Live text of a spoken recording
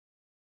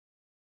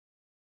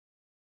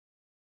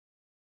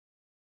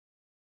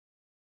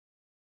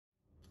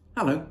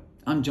Hello,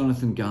 I'm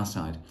Jonathan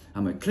Garside.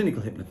 I'm a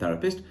clinical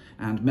hypnotherapist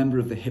and member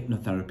of the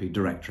Hypnotherapy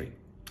Directory.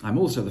 I'm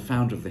also the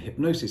founder of the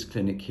Hypnosis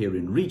Clinic here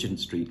in Regent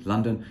Street,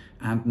 London,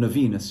 and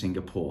Novena,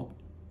 Singapore.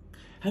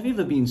 Have you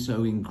ever been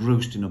so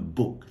engrossed in a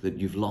book that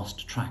you've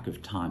lost track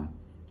of time?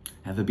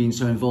 Ever been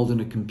so involved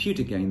in a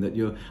computer game that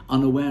you're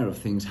unaware of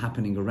things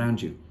happening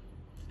around you?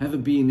 Ever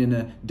been in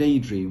a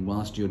daydream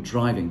whilst you're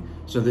driving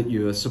so that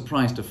you're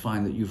surprised to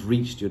find that you've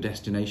reached your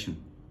destination?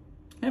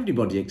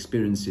 Everybody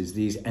experiences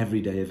these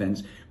everyday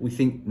events. We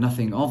think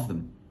nothing of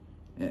them.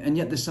 And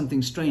yet there's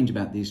something strange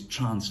about these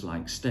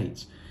trance-like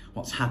states.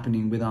 What's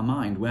happening with our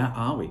mind? Where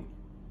are we?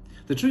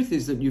 The truth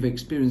is that you've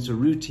experienced a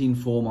routine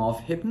form of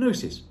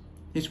hypnosis.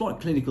 It's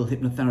what clinical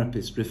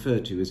hypnotherapists refer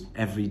to as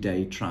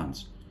everyday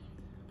trance.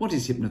 What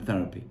is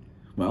hypnotherapy?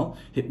 Well,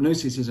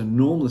 hypnosis is a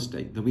normal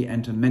state that we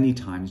enter many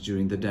times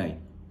during the day.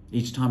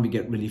 Each time we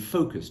get really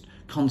focused,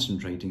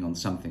 concentrating on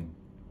something.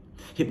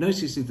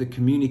 Hypnosis is the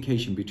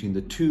communication between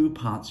the two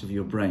parts of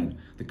your brain,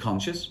 the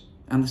conscious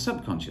and the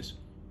subconscious.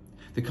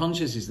 The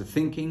conscious is the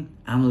thinking,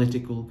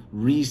 analytical,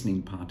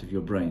 reasoning part of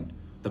your brain,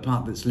 the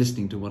part that's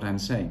listening to what I'm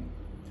saying.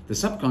 The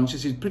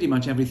subconscious is pretty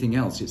much everything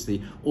else. It's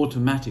the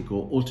automatic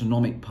or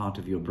autonomic part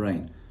of your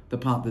brain, the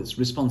part that's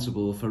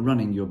responsible for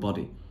running your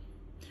body.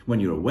 When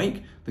you're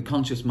awake, the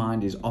conscious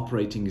mind is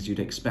operating as you'd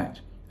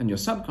expect, and your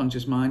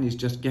subconscious mind is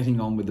just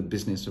getting on with the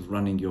business of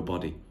running your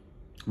body.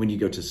 When you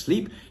go to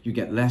sleep, you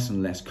get less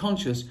and less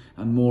conscious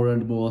and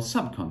more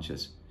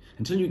subconscious,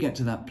 until you get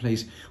to that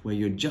place where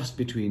you're just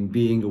between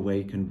being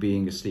awake and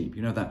being asleep.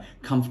 You know, that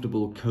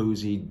comfortable,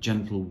 cozy,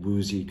 gentle,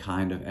 woozy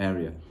kind of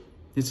area.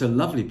 It's a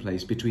lovely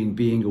place between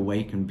being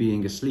awake and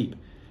being asleep,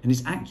 and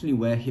it's actually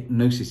where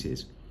hypnosis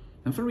is.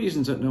 And for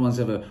reasons that no one's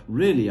ever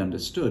really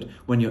understood,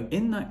 when you're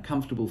in that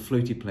comfortable,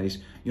 floaty place,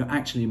 you're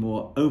actually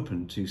more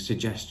open to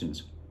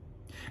suggestions.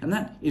 And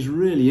that is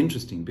really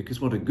interesting, because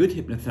what a good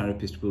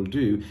hypnotherapist will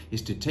do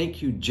is to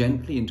take you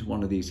gently into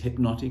one of these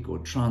hypnotic or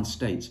trance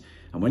states.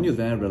 And when you're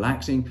there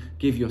relaxing,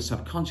 give your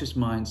subconscious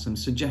mind some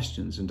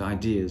suggestions and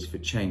ideas for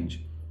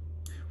change.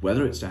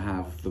 Whether it's to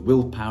have the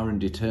willpower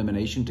and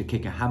determination to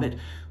kick a habit,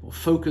 or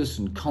focus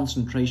and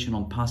concentration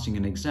on passing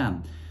an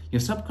exam,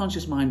 your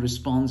subconscious mind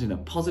responds in a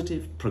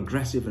positive,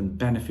 progressive and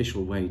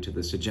beneficial way to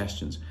the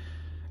suggestions.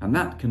 And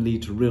that can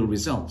lead to real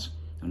results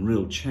and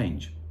real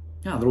change.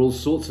 Now, there are all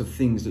sorts of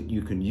things that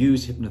you can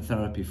use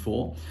hypnotherapy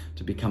for: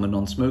 to become a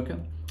non-smoker,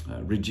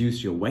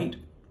 reduce your weight,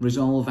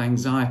 resolve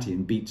anxiety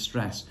and beat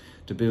stress,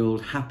 to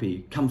build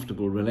happy,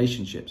 comfortable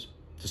relationships,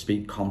 to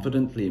speak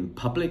confidently in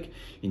public,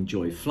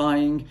 enjoy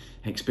flying,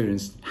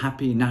 experience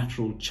happy,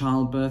 natural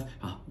childbirth.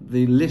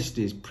 The list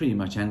is pretty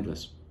much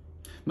endless.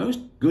 Most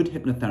good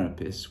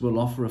hypnotherapists will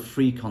offer a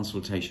free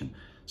consultation,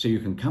 so you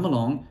can come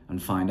along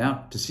and find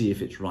out to see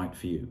if it's right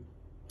for you.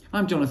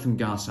 I'm Jonathan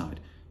Garside.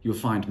 You'll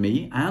find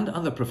me and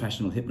other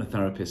professional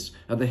hypnotherapists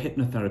at the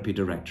Hypnotherapy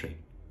Directory.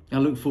 I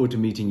look forward to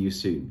meeting you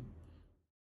soon.